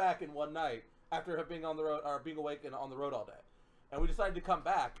the way back in one night after being on the road or being awake and on the road all day. And we decided to come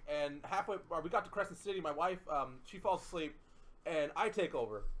back, and halfway, or we got to Crescent City. My wife, she falls asleep, and I take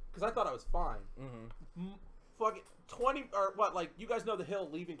over because I thought I was fine. Fucking 20 or what? Like you guys know the hill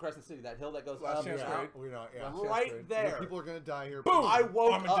leaving Crescent City, that hill that goes Last up chance and grade. out. We're not, yeah. Right there. People are gonna die here. Boom! I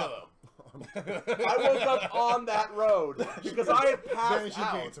woke Armadillo. I woke up on that road because I had passed Vanishing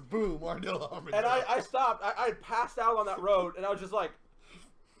out. Gates. Boom. Armadillo. And I stopped. I had passed out on that road, and I was just like,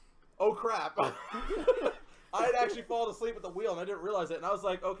 oh crap. I had actually fallen asleep at the wheel, and I didn't realize it. And I was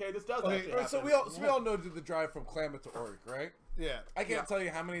like, okay, this does Okay, actually Alright, happen. so we all know the drive from Klamath to Oric, right? Yeah. I can't Yeah. tell you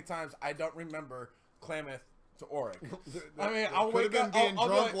how many times I don't remember Klamath to Oric. I mean, I'll wake been up. being I'll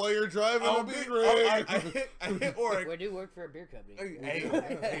be drunk like, while you're driving I'll a be, big I'll- rig. I hit Oric. We do work for a beer company. Hey,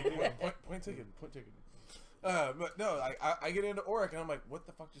 point taken. But no, I get into Oric and I'm like, what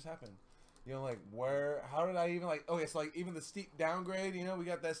the fuck just happened? You know, like where? How did I even like? Okay, so like even the steep downgrade. You know, we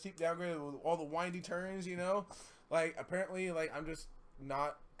got that steep downgrade with all the windy turns. You know, like apparently, like I'm just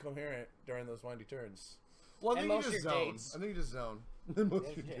not coherent during those windy turns. Well, I And think you most just of your zone. dates. I think you just zone. Most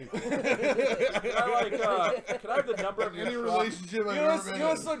of your Yeah. dates. Can I have the number of your Any truck? relationship I've You ever know, been you know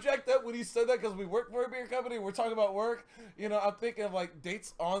what's in. so jacked up when he said that because we work for a beer company. We're talking about work. You know, I'm thinking of like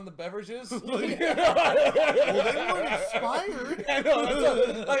dates on the beverages. Well, they weren't expired. I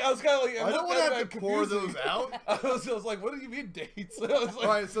know. Like I was kind of like, I don't want to have to confusing. pour those out. I was like, what do you mean dates? I was like,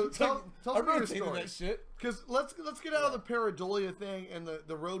 All right, so it's tell like, us I about your rotated story. that shit. Because let's get out of the pareidolia thing and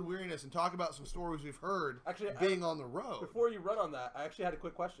the road weariness and talk about some stories we've heard Actually, being on the road. Before you run on that, I actually had a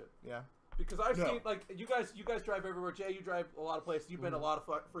quick question. Yeah. Because I've No. seen, like, you guys drive everywhere. Jay, you drive a lot of places. You've been a lot of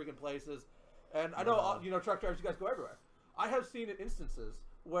freaking places. And I know, you know, truck drivers, you guys go everywhere. I have seen in instances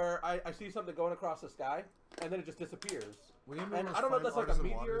where I see something going across the sky, and then it just disappears. Will you And remember I don't know if fine that's like a artisan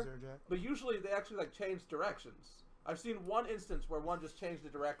meteor, waters there, Jack? but usually they actually, like, change directions. I've seen one instance where one just changed the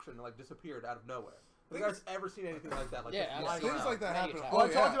direction and, like, disappeared out of nowhere. Have you guys ever seen anything like that? Like, Yeah, just flying Things around? like that Many happen. times. Well, I Oh,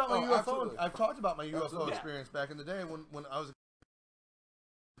 talked yeah. about my Oh, UFO. absolutely. I've talked about my UFO Absolutely. experience back in the day when I was.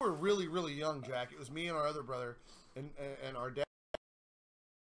 We were really, really young, Jack. It was me and our other brother, and our dad.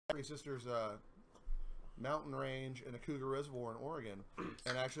 My sister's mountain range in the Cougar Reservoir in Oregon,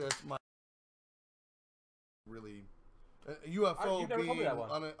 and actually that's my really UFO you've never told me being that one.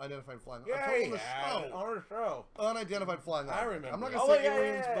 unidentified flying. I Yeah, told on the yeah, show. on the show. Unidentified flying. I object. remember. I'm not gonna Oh, say yeah, yeah,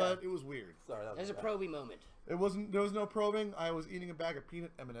 aliens, yeah. but it was weird. Sorry, that was There's a bad. proby moment. It wasn't. There was no probing. I was eating a bag of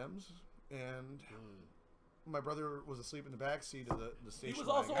peanut M&Ms, and my brother was asleep in the back seat of the station. He was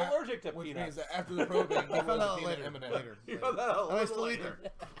also wagon. allergic to Which peanuts. means that after the probing, he I found was out a peanut later. M&M. Later. You later. found that out And I a still little eat later.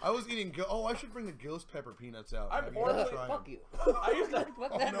 them. I was eating. I should bring the ghost pepper peanuts out. I'm Have you horribly- guys tried Fuck them? you. I used to.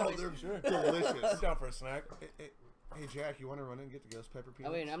 Fuck Oh that no, noise. they're Sure. delicious. I'm down for a snack. Hey, Jack, you want to run in and get the ghost pepper I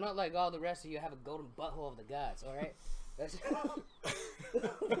peanuts? mean, I'm not like all the rest of you have a golden butthole of the gods, all right? That's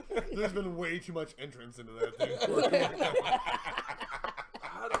There's been way too much entrance into that thing. I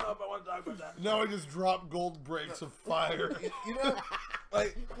don't know if I want to talk about that. Now I just drop gold breaks of fire. You know,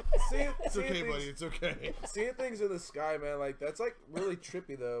 like seeing It's okay, things, buddy. It's okay. seeing things in the sky, man. Like that's like really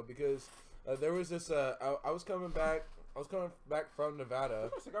trippy though, because there was this. I was coming back. I was coming back from Nevada.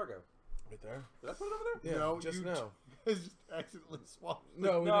 Where's my cigar go? Right there. Did I put it over there? Yeah, No, just you now. Just accidentally swapped.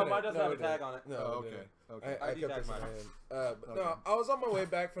 No, we No, didn't. mine doesn't No, have we a tag didn't. on it. No, Oh, we okay. didn't. Okay. I I kept this in detagged my mine. hand. But Okay. no, I was on my way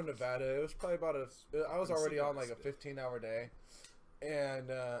back from Nevada. It was probably about I was already on like a Cigarettes. 15-hour day,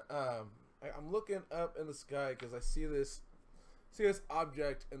 and I'm looking up in the sky because I see this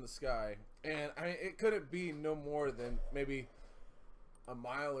object in the sky, and it couldn't be no more than maybe a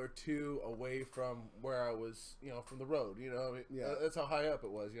mile or two away from where I was, from the road. I mean, Yeah. that's how high up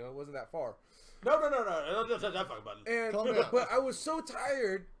it was. It wasn't that far. No. Don't touch that fucking button. And Calm down. but I was so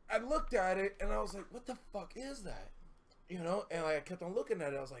tired. I looked at it and I was like, "What the fuck is that?" And I kept on looking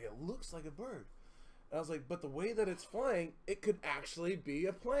at it. I was like, "It looks like a bird." And I was like, "But the way that it's flying, it could actually be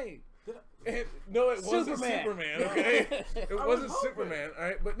a plane." And no, it wasn't Superman. Superman. Okay, it I wasn't was hoping. Superman. All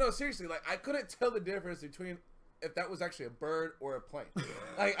right, but no, seriously, like I couldn't tell the difference between if that was actually a bird or a plane.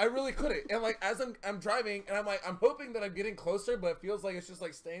 Like I really couldn't. And like as I'm driving, and I'm hoping that I'm getting closer, but it feels like it's just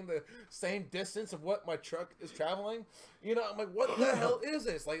like staying the same distance of what my truck is traveling. I'm like, what the hell is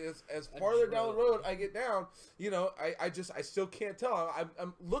this? Like as farther down the road I get down, I still can't tell.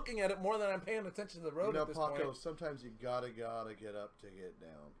 I'm looking at it more than I'm paying attention to the road at this Paco, point. sometimes you gotta get up to get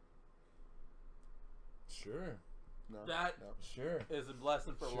down. Sure. No, That no. Sure. is a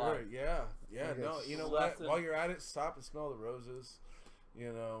lesson for Sure, life. yeah. Okay. No, you know what? Lesson. While you're at it, stop and smell the roses.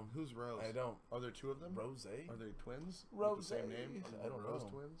 Who's Rose? I don't. Are there two of them? Rose? Are they twins? With Rose. the same name? I don't Rose know.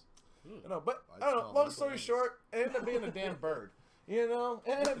 twins. But I I don't know. smell Long them. story short, it ended up being a damn bird. It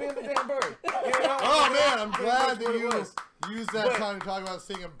ended up being a damn bird. Oh man, I'm glad That's what that it you was. used that But- time to talk about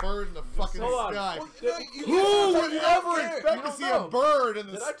seeing a bird in the fucking Hold on. sky. Well, Who would ever care. expect You to don't see know. a bird in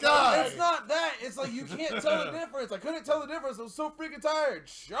the Did I tell sky? It's not that. It's like you can't tell the difference. I couldn't tell the difference. I was so freaking tired.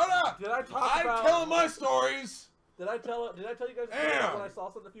 Shut up. Did I talk I'm about? telling my stories. Did I tell you guys Damn. when I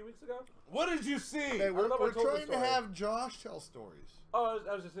saw something a few weeks ago? What did you see? Hey, don't know if I we're told the trying to story. have Josh tell stories. Oh,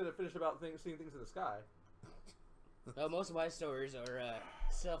 I was just going to finish about seeing things in the sky. Oh, most of my stories are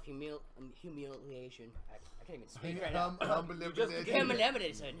self-humiliation. I can't even speak right now. Humiliation.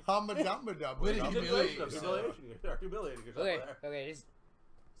 Humiliation. Humiliating yourself Okay, there. okay. It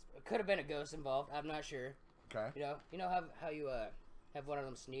could have been a ghost involved. I'm not sure. Okay. You know how you have one of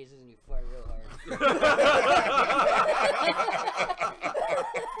them sneezes and you fart real hard.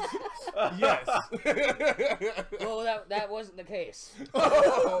 Yes. Well, that wasn't the case.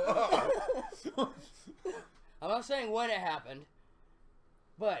 I'm not saying when it happened,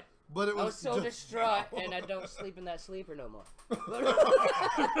 but But it I was was so distraught, and I don't sleep in that sleeper no more. better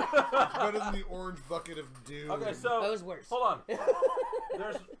than the orange bucket of doom. Okay, so That was worse. hold on.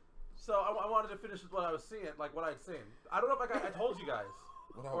 I wanted to finish with what I was seeing, like what I'd seen. I don't know if I told you guys,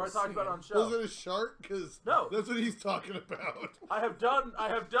 or I talked about it on show. Was it a shark? Because No. that's what he's talking about. I have done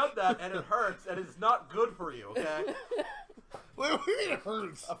that, and it hurts, and it's not good for you. Okay. Wait, what do you mean it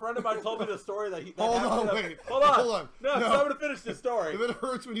hurts? A friend of mine told me the story that he. That Hold happened on, to- wait. Hold on. Hold on. No, No. so I'm gonna finish the story. If it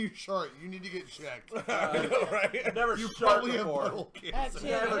hurts when you shart, you need to get checked. Right? I've never You sharted probably have before. butthole That's cancer.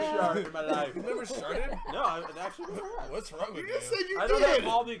 it. Never sharted in my life. You never started? No, I actually never have. What's wrong with You just said you I don't did. have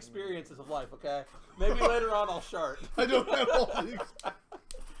all the experiences of life. Okay, maybe later on I'll shart. I don't have all the.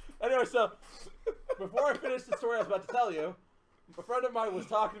 Anyway, so before I finish the story I was about to tell you, a friend of mine was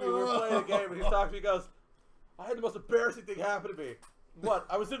talking to me. We were playing a game, and he was talking to me. He goes, "I had the most embarrassing thing happen to me. What?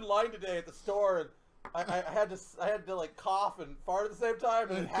 I was in line today at the store, and I had to like cough and fart at the same time,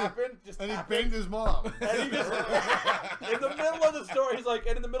 and it happened. And he happened. banged his mom. And he just, in the middle of the store, he's like,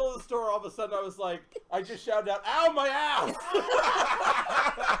 and in the middle of the store, all of a sudden, I was like, I just shouted out, "Ow, my ass!"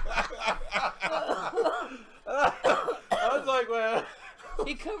 I was like, man.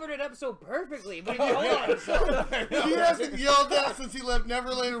 He covered it up so perfectly, but he didn't hold on himself. He hasn't yelled at since he left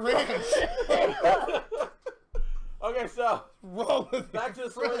Neverland Ranch. Okay, so Wrong with back to your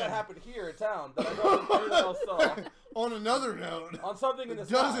the story that friend. happened here in town that I know anyone else saw. On another note, On something in the it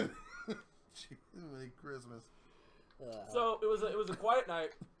sky. doesn't. Really Christmas. So it was a quiet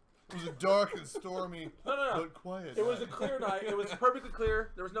night. It was a dark and stormy, No. but quiet. It was a night. clear night. It was perfectly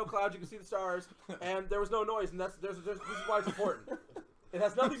clear. There was no clouds. You could see the stars, and there was no noise. And this is why it's important. It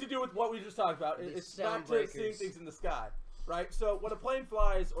has nothing to do with what we just talked about. These It's sound back to seeing breakers. things in the sky, right? So when a plane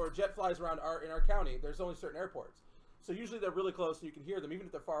flies or a jet flies around in our county, there's only certain airports. So usually they're really close, and you can hear them. Even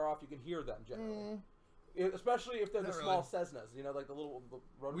if they're far off, you can hear them generally. Especially if they're the Not small Cessnas, you know, like the little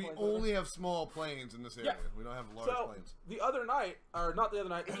rotor We planes. only have small planes in this area. Yeah. We don't have large So planes. the other night, or not the other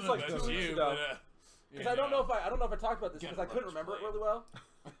night, this was like 2 That's weeks you, ago. but, Because I don't know if I talked about this because I couldn't remember it really well.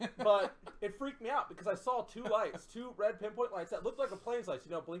 But it freaked me out because I saw two red pinpoint lights that looked like a plane's lights,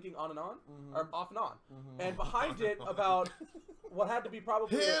 you know, blinking on and on, or off and on. And behind it, about what had to be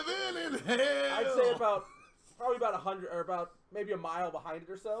probably Heaven and hell. I'd say probably about 100 or about maybe a mile behind it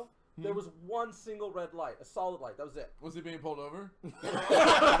or so. There was one single red light, a solid light. That was it. Was he being pulled over?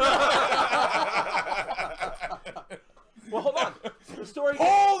 Well, hold on. The story.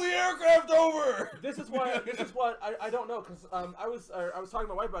 Pull the aircraft over. This is what I don't know because I was talking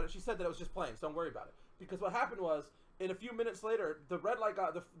to my wife about it. She said that it was just planes. Don't worry about it. Because what happened was, in a few minutes later, the red light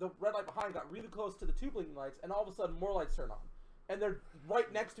behind got really close to the two blinking lights, and all of a sudden more lights turn on, and they're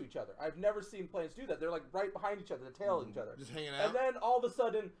right next to each other. I've never seen planes do that. They're like right behind each other, the tail of each other, Just hanging out. and then all of a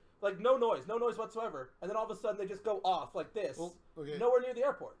sudden, like no noise whatsoever, and then all of a sudden they just go off like this. Well, okay. Nowhere near the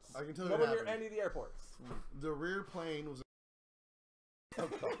airports. I can tell you nowhere what near happened. any of the airports. The rear plane was.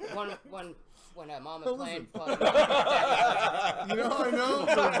 When mom Oh, was playing listen. fun. You know how I know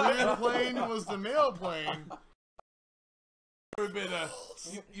the rear plane was the male plane?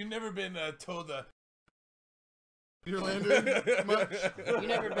 You never been told that. You're landing much. You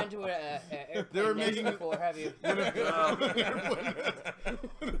never been to an They were airplane nest making- before, have you?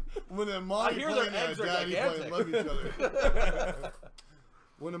 When a I mommy hear plane their and eggs a are daddy plane gigantic. love each other.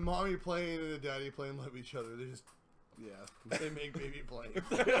 When a mommy plane and a daddy plane love each other, they make baby planes.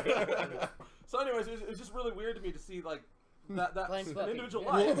 So, anyways, it was just really weird to me to see like that Planes an fucking. individual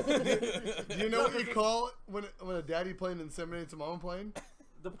Yeah. light. Do you know what you call it when a daddy plane inseminates a mama plane?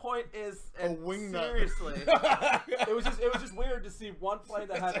 The point is, A and wingnut. seriously, it was just weird to see one plane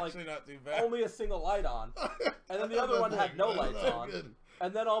that had like Actually, not too bad. only a single light on, and then the other one had no lights on. Good.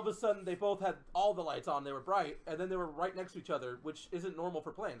 And then all of a sudden, they both had all the lights on. They were bright, and then they were right next to each other, which isn't normal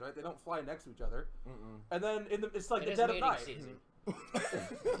for planes, right? They don't fly next to each other. And then it's like It the is dead of mating night. season.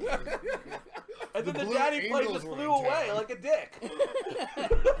 And then the Blue daddy plane Angels just were flew in away town. like a dick.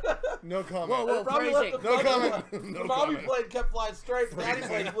 No comment. Whoa, whoa. It probably phrasing. left the No fucking- comment. The No mommy comment. plane kept flying straight. The daddy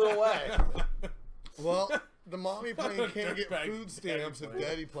plane flew away. Well, the mommy plane can't get Dirtbag food stamps if daddy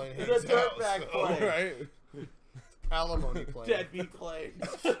daddy plane It's hangs a out. dirtbag So. plane. Right. Alimony plane. Deadbeat plane.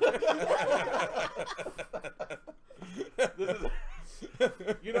 This is.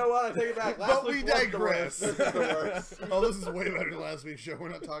 You know what? I take it back. Last But we week's wasn't the digress. worst. This is the worst. Oh, this is way better than last week's show. We're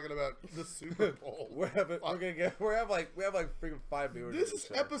not talking about the Super Bowl. We have like freaking 5 viewers. This in is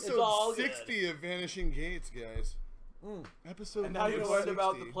show. episode all good. 60 of Vanishing Gates, guys. Episode And now you number learned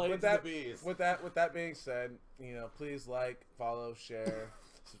about the 60. planes With that, and the bees. with that being said, please like, follow, share,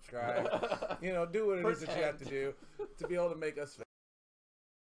 subscribe. Do what it is that you have to do to be able to make us famous.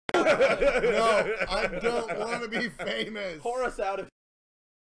 No, I don't want to be famous. Pour us out of.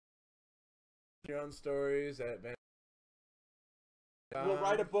 Your own stories at Van. We'll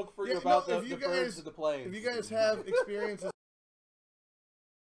write a book for you Yeah, about no, the if you birds guys- and the planes. If you guys have experiences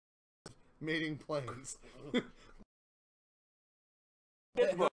mating planes,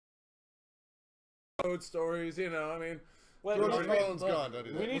 Road stories, Wait, George we- Carlin's gone. Don't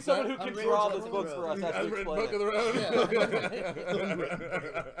do that. we need What's someone that? who can Unwritten draw Book this of book the for Road. us as we Unwritten explain Book of the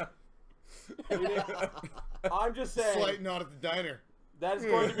it. I'm just saying Slight nod at the diner. that is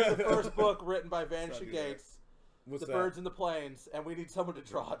going to be the first book written by Vanishing do that. Gates, What's The that? Birds and the Planes, and we need someone to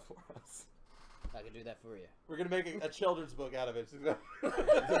draw it for us. I can do that for you. We're gonna make a children's book out of it. No,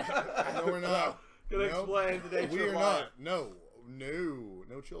 we're not. Gonna Nope. explain the nature We of are life. not.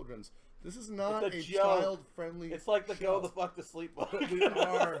 No children's. This is not It's a a joke. child-friendly. It's like the show. go the fuck to sleep book. We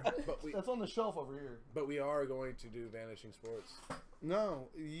are, That's on the shelf over here. but we are going to do Vanishing Sports. No,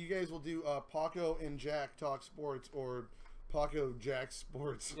 you guys will do Paco and Jack talk sports or Paco Jack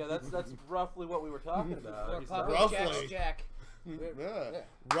sports. Yeah, that's roughly what we were talking about. Or He's Papa not- Roughly. Jack. Yeah.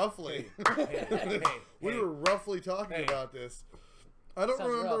 Roughly. Hey, We were roughly talking Hey. about this. I don't Sounds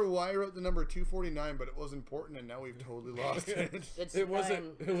remember rough. why I wrote the number 249, but it was important, and now we've totally lost it. It's It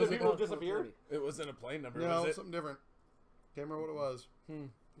wasn't- 9, it wasn't- people disappeared? It wasn't a plane number, No, was it? something different. Can't remember what it was.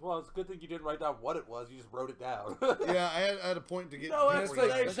 Well, it's a good thing you didn't write down what it was. You just wrote it down. Yeah, I had a point to get. No 249.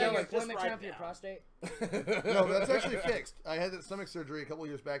 explanation. Was that your Like, just appointment write time for your down. prostate? No, that's actually fixed. I had that stomach surgery a couple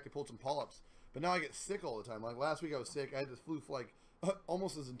years back. They pulled some polyps, but now I get sick all the time. Like last week, I was sick. I had this flu for like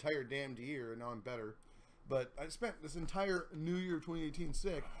almost this entire damned year, and now I'm better. But I spent this entire New Year 2018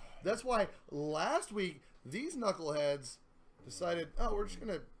 sick. That's why last week these knuckleheads decided, oh, we're just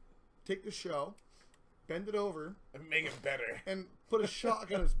gonna take the show, bend it over, Make it better. and put a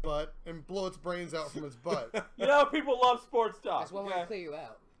shotgun in its butt and blow its brains out from its butt. You know, people love sports talk. That's one way okay? to clear you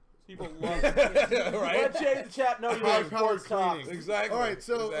out. People love it. Right? Let Jay in the chat know you High like powered sports talk. cleaning. Exactly. All right,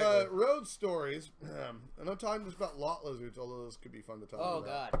 so Exactly. road stories. And I'm talking just about lot lizards, although this could be fun to talk Oh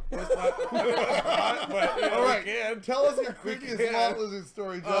about. God. But, yeah, All right, we can. tell us your quickest can. lot lizard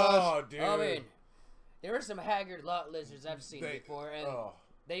story, Josh. Oh, dude. I mean, there were some haggard lot lizards I've seen before, and oh.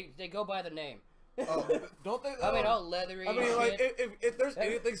 they go by the name. Oh, don't they? I mean, all leathery. I mean, and like, shit. if there's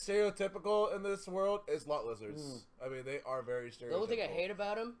anything stereotypical in this world, it's lot lizards. I mean, they are very stereotypical. The only thing I hate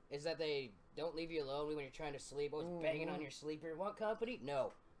about them is that they don't leave you alone when you're trying to sleep. Always banging on your sleeper. Want company?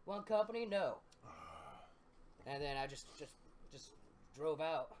 No. Want company? No. And then I just drove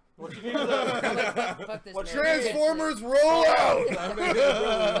out. What you need is I'm like, fuck this What man. Transformers roll out! I mean, it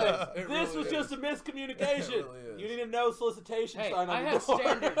really is. It This really was is. just a miscommunication. It really is. You need a no solicitation Hey, sign on I the have door.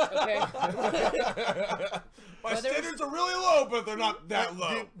 standards, okay? My But there was- standards are really low, but they're not that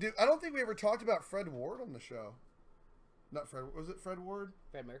low. Dude, I don't think we ever talked about Fred Ward on the show. Not Fred. Was it Fred Ward?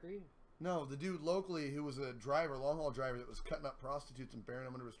 Fred Mercury? No, the dude locally who was a driver, long haul driver, that was cutting up prostitutes and burying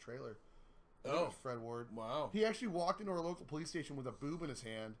them under his trailer. I think it was Fred Ward. Wow. He actually walked into our local police station with a boob in his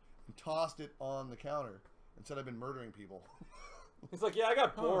hand and tossed it on the counter and said, "I've been murdering people." He's like, yeah, I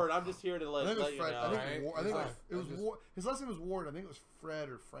got bored. I'm just here to I let think it was you Fred. know. I think, Right? Ward, I think it was Just- Ward. His last name was Ward. I think it was Fred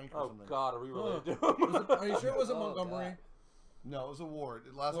or Frank or Oh something. God, are we related to him? Are you sure it wasn't Oh, Montgomery? God. No, it was a Ward.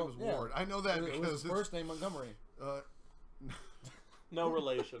 His last name was yeah. Ward. I know that It was because his it's, first name Montgomery. No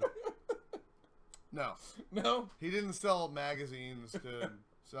relation. no, No. he didn't sell magazines to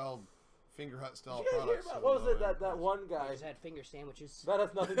sell Finger Hut style Did you guys hear products. about, to what was it, low-end that one I guy? just had finger sandwiches. That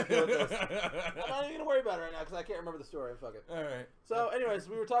has nothing to do with this. I'm not even gonna worry about it right now because I can't remember the story. Fuck it. All right. So, anyways,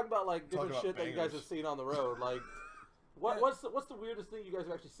 we were talking about like Talk different about shit that you guys bangers. have seen on the road. Like, what's the weirdest thing you guys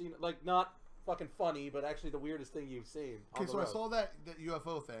have actually seen? Like, not fucking funny, but actually the weirdest thing you've seen. On Okay, the so road. I saw that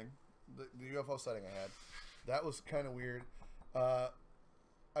UFO thing, the UFO sighting I had. That was kind of weird.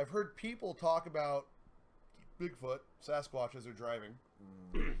 I've heard people talk about Bigfoot, Sasquatch as they're driving.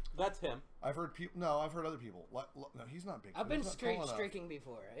 That's him. I've heard people. No, I've heard other people. No, he's not Bigfoot. I've been He's not tall enough. streaking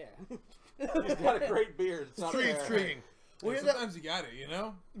before, yeah. He's got a great beard. It's not Street fair. streaking. We Well, had that, sometimes you got it, you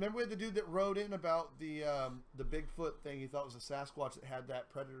know? remember we had the dude that wrote in about the Bigfoot thing. He thought it was a Sasquatch that had that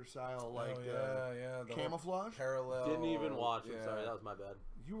predator style like yeah. The whole camouflage. Parallel. Didn't even watch. I'm yeah. sorry, that was my bad.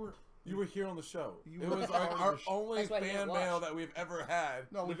 You were here on the show. You It were was part of our the show. only That's why he fan didn't mail watch. that we've ever had.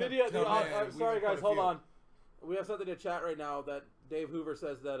 no. The we've video. had- The, come in. we've sorry, had quite guys, a hold few. on. We have something to chat right now that Dave Hoover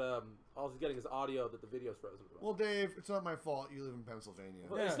says that all he's getting is audio that the video's frozen. Well, Dave, it's not my fault. You live in Pennsylvania.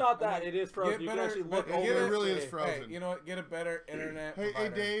 Well, Yeah. it's not that. I mean, It is frozen. get You better- can actually look get over it it. really is Hey, frozen. Hey, you know what? Get a better internet Hey,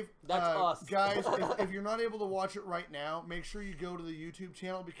 provider. Dave. That's us. Guys, if you're not able to watch it right now, make sure you go to the YouTube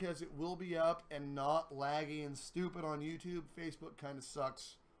channel because it will be up and not laggy and stupid on YouTube. Facebook kind of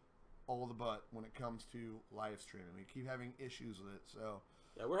sucks all the butt when it comes to live streaming. We keep having issues with it, so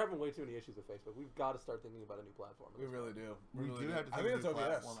Yeah, we're having way too many issues with Facebook. We've got to start thinking about a new platform. We really do. we really do have to I think think of it's a new OBS.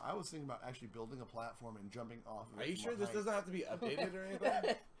 platform. I was thinking about actually building a platform and jumping off of it. Are you from sure a this height. doesn't have to be updated or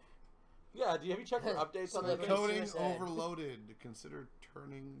anything? Yeah, have you checked for updates on So that? the Coding suicide. overloaded. Consider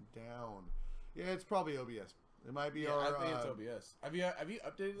turning down. Yeah, it's probably OBS. It might be Yeah, our. I think it's OBS. Have you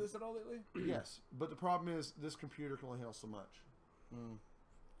updated this at all lately? Yes, but the problem is this computer can only handle so much.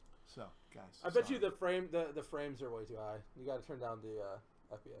 So, guys, I bet sorry. you the frames are way too high. You got to turn down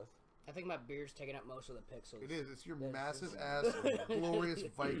the FPS. I think my beard's taking up most of the pixels. It is. It's your This massive is- ass, glorious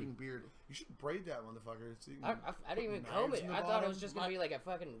Viking beard. You should braid that motherfucker. So you can I didn't even knives comb it. in the I thought it bottom. was just gonna be like a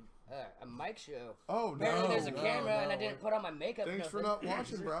fucking a mic show. Oh no! Apparently there's a no, camera and I no. didn't put on my makeup. Thanks for nothing. not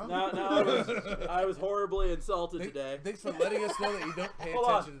watching, bro. No, I was horribly insulted today. Thanks for letting us know that you don't pay Hold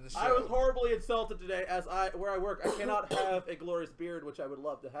attention on. to the show. I was horribly insulted today as where I work. I cannot have a glorious beard, which I would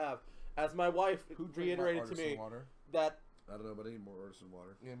love to have. As my wife reiterated to me Water? that I don't know, but I need more artisan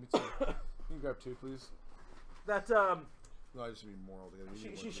water. Yeah, me too. Can you grab two, please? No, I just need more altogether. You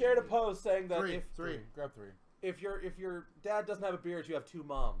need she one shared a big post saying that Three. Grab three. if your dad doesn't have a beard, you have two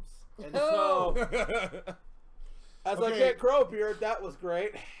moms. And Oh. so as I Okay. can't grow a beard, that was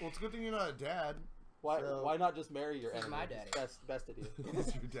great. Well, it's a good thing you're not a dad. Why So- why not just marry your He's enemy? my daddy. Best of you.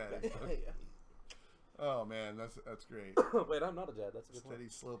 It's your dad. Yeah. Oh man, that's great. Wait, I'm not a dad. That's a good point. Steady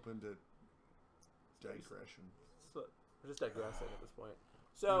slope into digression. So, we're just digressing at this point.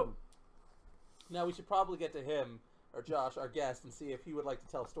 So now we should probably get to him or Josh, our guest, and see if he would like to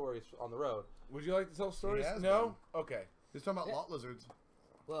tell stories on the road. Would you like to tell stories? has No? Okay. He's talking about lot lizards.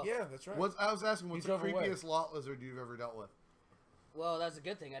 Well, Yeah, that's right. I was asking, what's You the drove away. creepiest lot lizard you've ever dealt with? well, that's a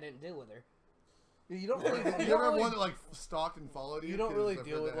good thing I didn't deal with her. You don't really, You ever have one that like stalked and followed you? you don't 'Cause really I've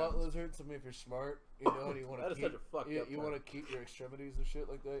deal heard with that lot happens. lizards. I mean, if you're smart, You know, you want That to is keep such a fucked up you term. want to keep your extremities and shit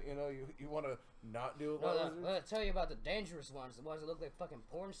like that. You know, you want to not deal with Well, lizards. I'll tell you about the dangerous ones, the ones that look like fucking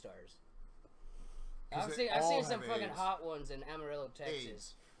porn stars. 'Cause I've they seen all some have fucking AIDS. hot ones in Amarillo, Texas.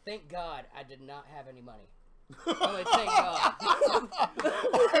 AIDS. Thank God I did not have any money. Only thank God.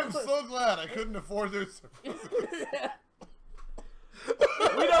 I'm so glad I couldn't afford this.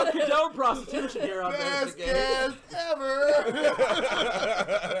 We don't condone prostitution here on Best Vanishing Gates. guest ever.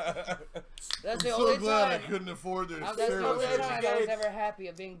 That's the I'm only so glad I time. couldn't afford their That's the only services. time I was ever happy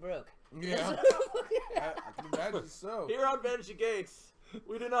of being broke. Yeah, I can imagine so. Here on Vanishing Gates,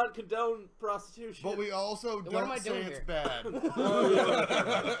 we do not condone prostitution. But we also What am I don't say doing it's here? bad.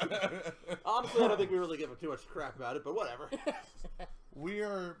 Honestly, I don't think we really give a too much crap about it, but whatever. We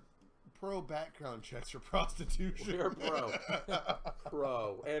are pro background checks for prostitution. We are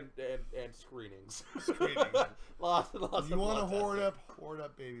pro, and screenings. Screening. lots and lots You of want to blood hoard testing.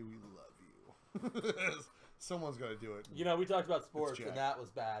 up, baby. We love you. Someone's got to do it. You know, we talked about sports, Jack. and that was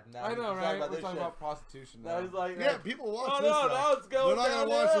bad. Now I we know, can talk right? about We're this talking shit. about prostitution now. That was like, Yeah, people watch oh this no, now. now it's going They're not gonna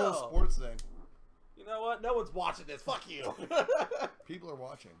watch the downhill. whole sports thing. You know what? No one's watching this. Fuck you. People are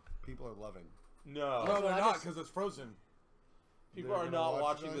watching. People are loving. No. no, they're I not just- because it's frozen. People They're are gonna not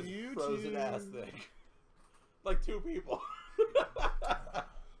watch it watching on this YouTube. frozen ass thing. Like 2 people.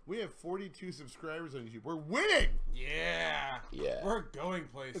 We have 42 subscribers on YouTube. We're winning. Yeah, Yeah. we're going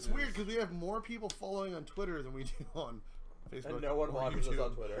places. It's weird because we have more people following on Twitter than we do on Facebook. And no one or watches us YouTube.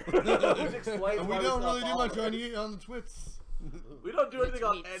 on Twitter. Which explains And why we don't stop really do much following. on the twits. We don't do anything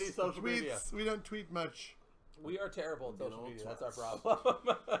on tweets. any social media. Tweets. We don't tweet much. We are terrible at social No media. That's tweets. our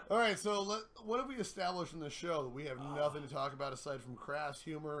problem. All right, so what have we established in the show? That we have nothing to talk about aside from crass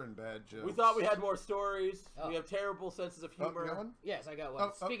humor and bad jokes. We thought we had more stories. Oh. We have terrible senses of Oh, humor. you got one? Yes, I got one.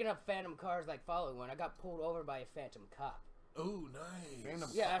 Oh, oh. Speaking of phantom cars, like following one, I got pulled over by a phantom cop. Ooh, nice. Phantom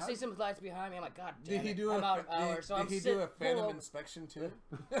Yeah, I cop? see some lights behind me. I'm like, God damn Did he it, do I'm a out of hours. So I'm did he sitting, do a pull phantom over. inspection too?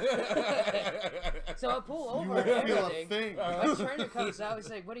 So I pull over You and won't feel a everything. thing. My trainer comes out. He's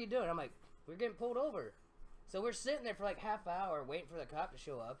like, "What are you doing?" I'm like, "We're getting pulled over." So we're sitting there for like half hour waiting for the cop to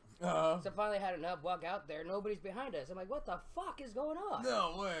show up. So I finally had enough. Walk out there. Nobody's behind us. I'm like, "What the fuck is going on?"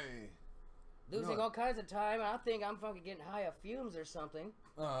 No way. Losing No. all kinds of time. I think I'm fucking getting high of fumes or something.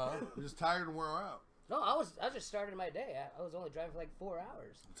 We're just tired and we're out. No, I just started my day. I was only driving for like 4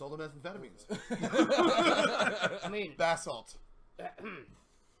 hours. It's all the methamphetamines. I mean, Bath salts.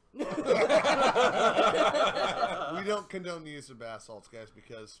 We don't condone the use of bath salts, guys,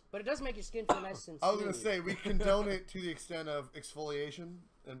 because but it does make your skin feel nice and smooth. I was going to say we condone it to the extent of exfoliation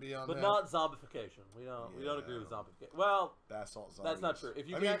and beyond But that. not zombification. We don't agree with zombification. Well, bath salt zombies. that's not true. If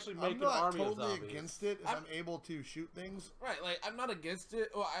you I can mean, actually make I'm an not army totally of zombies. against it if I'm able to shoot things. Right, like I'm not against it.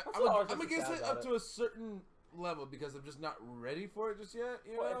 Well, That's all I was I'm just against sad it about up it. to a certain level because I'm just not ready for it just yet.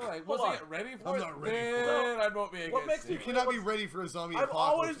 You know, Well, like hold once I on. get ready for I'm it, not ready for then I won't be What against makes You it. you cannot be ready for a zombie I've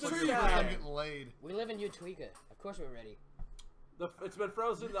always apocalypse. been You're sad. getting laid. We live in Utweeka. Of course we're ready. It's been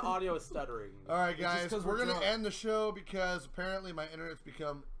frozen. The audio is stuttering. All right, just guys, 'cause we're we're going to drunk. end the show because apparently my internet's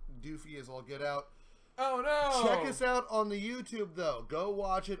become doofy as all get out. Oh no! Check us out on the YouTube, though. Go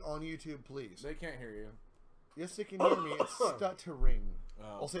watch it on YouTube, please. They can't hear you. Yes, they can hear me. It's stuttering.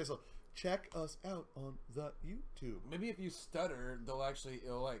 Oh. I'll say so. Check us out on the YouTube. Maybe if you stutter,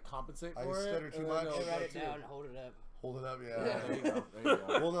 it'll like compensate I for it. stutter too and much. then Oh, Hey, it'll write go it too. down and hold it up. Hold it up, Yeah, yeah. there you go. There you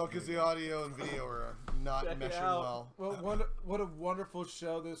go. Well, no, because the audio and video are not Check it meshing out. well. Well, what a wonderful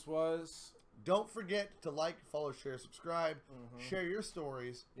show this was. Don't forget to like, follow, share, subscribe. Share your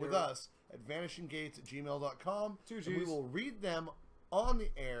stories with us at vanishinggates@gmail.com. Two And we Gs. will read them on the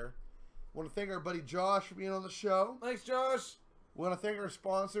air. want to thank our buddy Josh for being on the show. Thanks, Josh. We want to thank our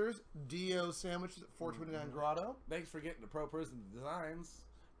sponsors, Dio Sandwiches at 429 Grotto. Thanks for getting to Pro Prism Designs.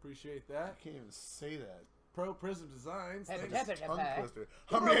 Appreciate I that. can't even say that. Pro Prism Designs. Happy Thanks. Happy Tongue Happy. twister.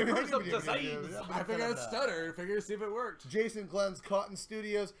 Prism Designs. I figured I'd stutter. Figure see if it worked. Jason Glenn's Cotton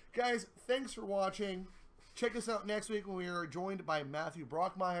Studios. Guys, thanks for watching. Check us out next week when we are joined by Matthew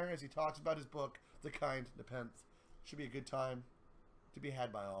Brockmeyer as he talks about his book, The Kind Nepenthe. Should be a good time to be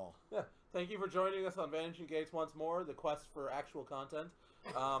had by all. Yeah. Thank you for joining us on Vanishing Gates once more, the quest for actual content.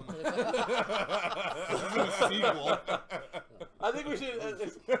 Sequel. I think we should.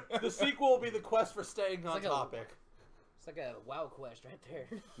 The sequel will be the quest for staying on like a- topic. It's like a WoW quest right there.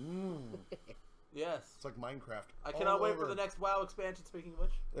 Yes. It's like Minecraft. I cannot all wait for over. the next WoW expansion, speaking of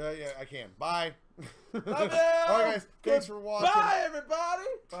which. Yeah, I can. Bye. Bye, All right, guys. Thanks for watching. Bye, everybody!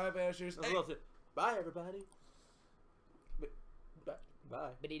 Bye, Bashers. That's a little too- Bye, everybody. Bye. Bye.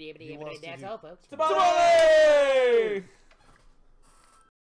 Biddy He wants to That's do- all, folks. Tamale!